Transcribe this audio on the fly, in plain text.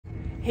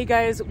Hey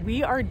guys,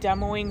 we are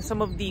demoing some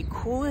of the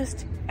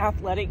coolest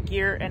athletic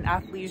gear and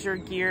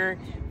athleisure gear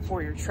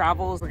for your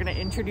travels. We're gonna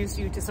introduce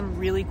you to some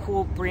really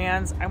cool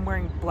brands. I'm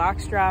wearing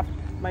Blackstrap.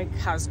 Mike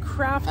has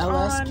Craft on.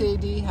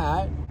 LSKD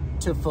hat,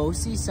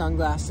 Tifosi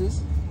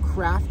sunglasses,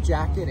 Craft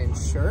jacket and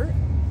shirt,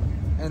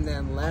 and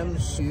then Lem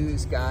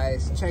shoes,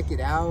 guys. Check it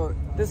out.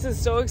 This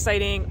is so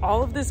exciting.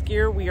 All of this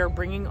gear we are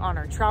bringing on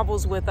our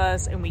travels with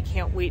us, and we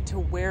can't wait to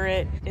wear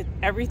it.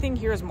 Everything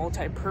here is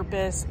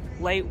multi-purpose,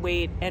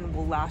 lightweight, and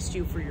will last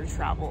you for your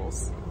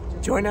travels.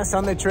 Join us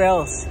on the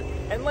trails.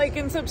 And like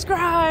and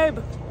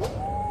subscribe.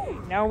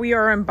 Now we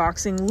are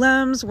unboxing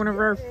Lems, one of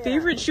our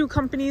favorite shoe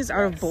companies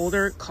out of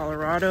Boulder,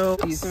 Colorado.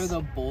 These are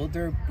the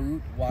Boulder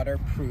Boot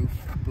waterproof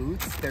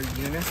boots. They're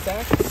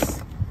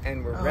unisex,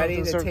 and we're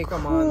ready to take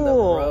them on the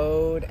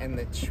road and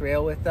the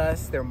trail with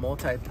us. They're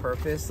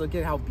multi-purpose. Look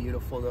at how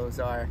beautiful those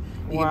are.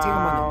 You can take them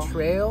on the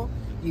trail.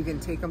 You can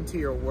take them to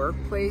your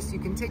workplace. You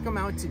can take them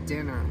out to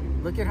dinner.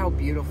 Look at how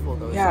beautiful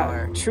those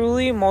are.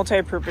 Truly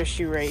multi-purpose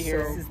shoe right here.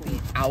 This is the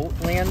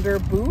Outlander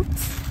boot,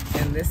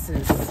 and this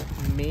is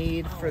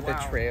made for the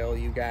trail,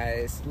 you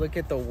guys. Look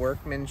at the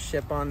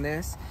workmanship on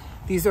this.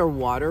 These are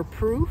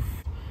waterproof.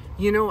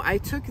 You know, I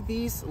took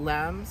these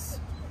Lems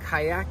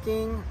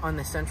kayaking on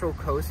the Central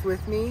Coast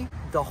with me.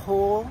 The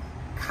whole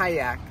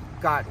kayak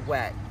got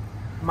wet.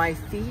 My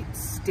feet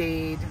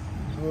stayed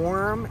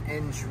warm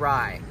and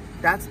dry.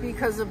 That's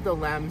because of the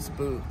Lems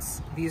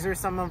boots. These are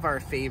some of our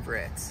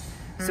favorites.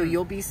 So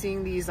you'll be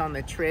seeing these on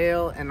the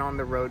trail and on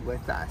the road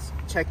with us.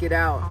 Check it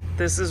out.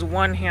 This is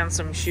one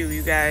handsome shoe,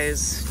 you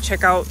guys.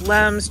 Check out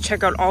Lems,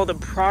 check out all the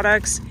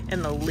products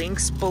and the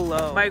links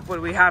below. Mike, what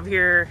do we have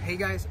here? Hey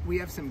guys, we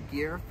have some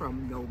gear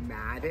from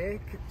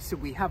Nomadic. So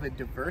we have a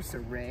diverse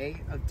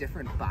array of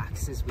different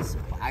boxes with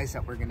supplies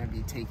that we're gonna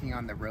be taking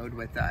on the road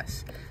with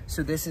us.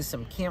 So this is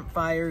some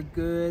campfire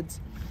goods.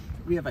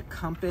 We have a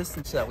compass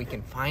so that we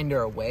can find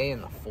our way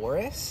in the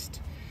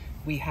forest.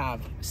 We have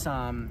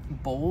some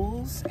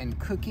bowls and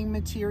cooking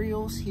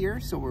materials here,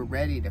 so we're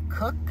ready to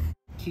cook,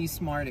 Key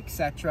Smart,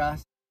 etc.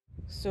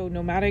 So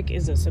Nomadic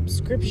is a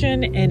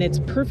subscription, and it's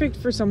perfect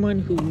for someone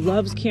who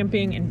loves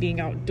camping and being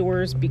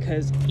outdoors,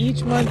 because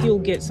each month you'll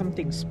get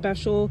something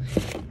special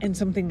and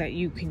something that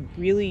you can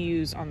really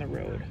use on the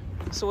road.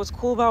 So what's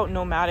cool about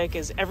Nomadic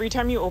is every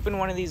time you open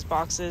one of these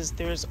boxes,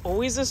 there's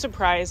always a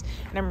surprise,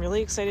 and I'm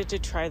really excited to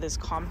try this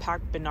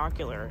compact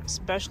binocular,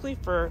 especially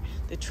for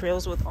the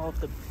trails with all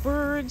of the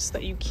birds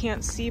that you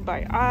can't see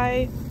by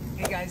eye.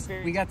 Hey guys,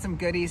 we got some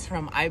goodies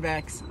from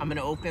Ibex. I'm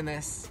gonna open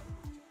this.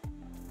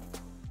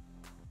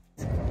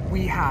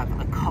 We have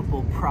a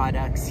couple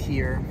products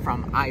here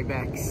from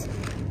Ibex,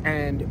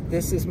 and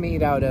this is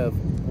made out of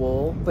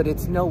wool, but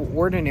it's no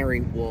ordinary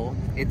wool.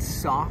 It's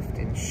soft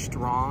and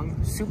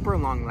strong, super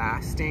long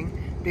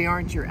lasting. They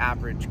aren't your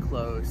average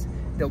clothes.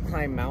 They'll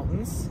climb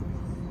mountains,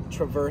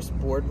 traverse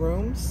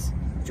boardrooms,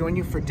 join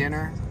you for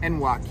dinner, and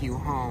walk you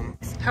home.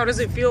 How does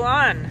it feel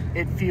on?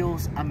 It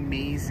feels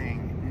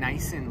amazing,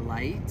 nice and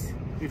light.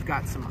 We've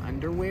got some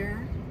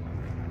underwear.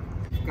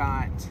 We've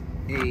got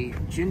a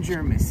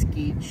ginger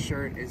mesquite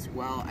shirt as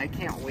well. I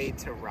can't wait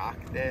to rock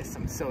this.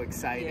 I'm so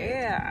excited.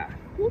 Yeah.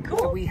 Cool.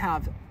 So we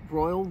have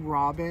Royal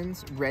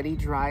Robin's Ready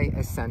Dry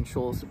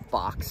Essentials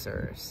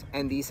boxers,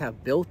 and these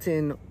have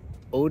built-in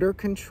odor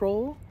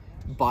control,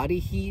 body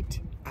heat,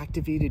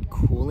 activated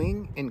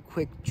cooling, and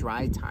quick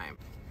dry time.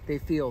 They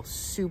feel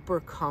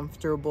super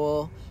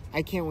comfortable.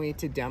 I can't wait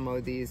to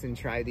demo these and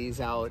try these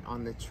out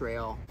on the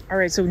trail. All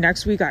right, so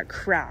next we got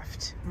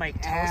Craft.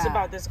 Mike, tell us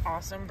about this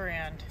awesome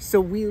brand.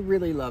 So we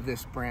really love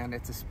this brand.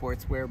 It's a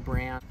sportswear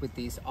brand with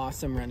these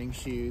awesome running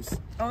shoes.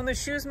 Oh, and the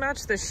shoes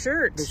match the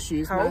shirt. The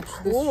shoes match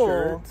the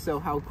shirt. So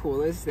how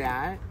cool is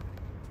that?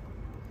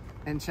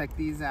 And check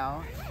these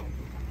out.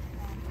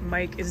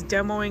 Mike is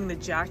demoing the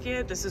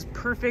jacket. This is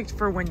perfect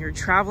for when you're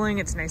traveling.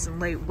 It's nice and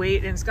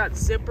lightweight, and it's got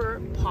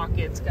zipper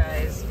pockets,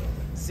 guys.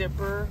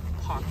 Zipper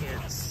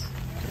pockets.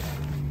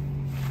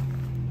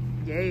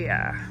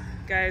 Yeah.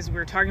 Guys,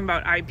 we're talking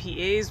about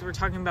IPAs. We're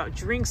talking about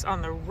drinks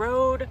on the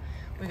road.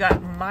 We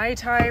got Mai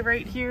Tai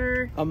right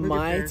here. A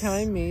Mai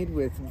Tai made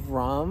with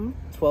rum,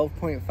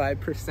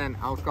 12.5%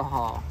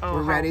 alcohol. Oh,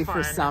 we're ready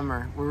for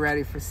summer. We're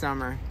ready for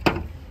summer.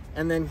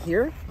 And then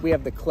here we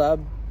have the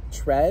Club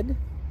Tread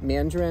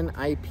Mandarin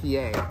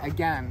IPA.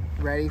 Again,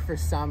 ready for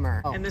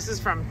summer. And this is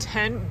from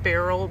 10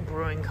 Barrel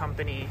Brewing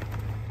Company.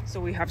 So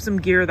we have some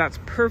gear that's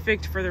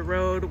perfect for the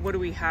road. What do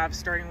we have,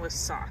 starting with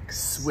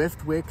socks?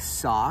 Swiftwick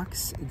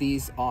socks.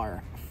 These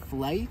are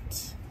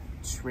flight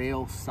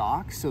trail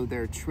socks, so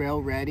they're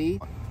trail ready.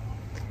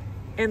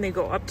 And they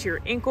go up to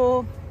your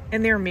ankle,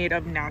 and they're made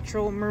of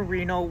natural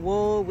merino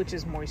wool, which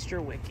is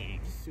moisture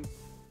wicking.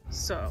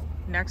 So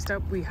next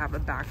up we have a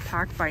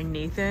backpack by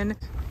Nathan.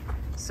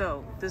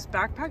 So this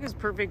backpack is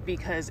perfect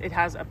because it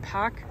has a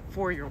pack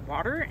for your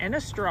water and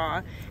a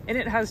straw, and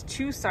it has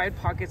two side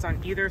pockets on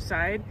either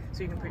side,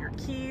 so you can put your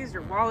keys,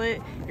 your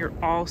wallet. You're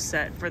all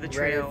set for the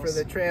trails. Ready for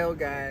the trail,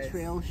 guys.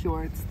 Trail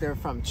shorts, they're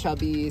from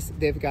Chubby's.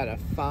 They've got a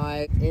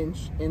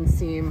 5-inch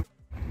inseam.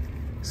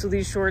 So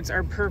these shorts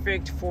are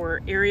perfect for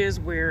areas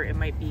where it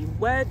might be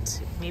wet,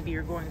 maybe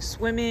you're going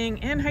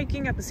swimming and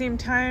hiking at the same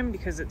time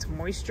because it's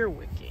moisture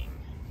wicking.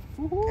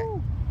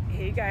 Woohoo!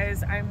 Hey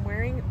guys, I'm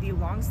wearing the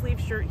long sleeve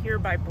shirt here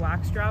by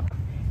Blackstrap,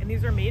 and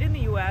these are made in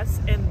the US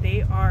and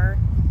they are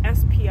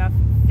SPF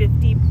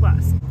 50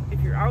 plus.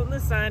 If you're out in the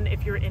sun,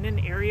 if you're in an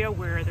area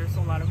where there's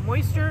a lot of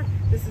moisture,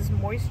 this is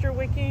moisture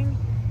wicking,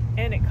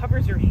 and it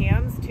covers your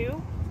hands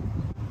too.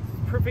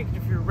 It's perfect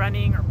if you're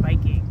running or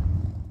biking.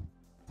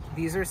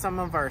 These are some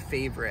of our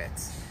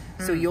favorites.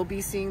 So you'll be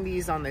seeing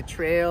these on the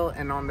trail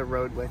and on the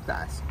road with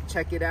us.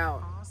 Check it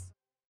out.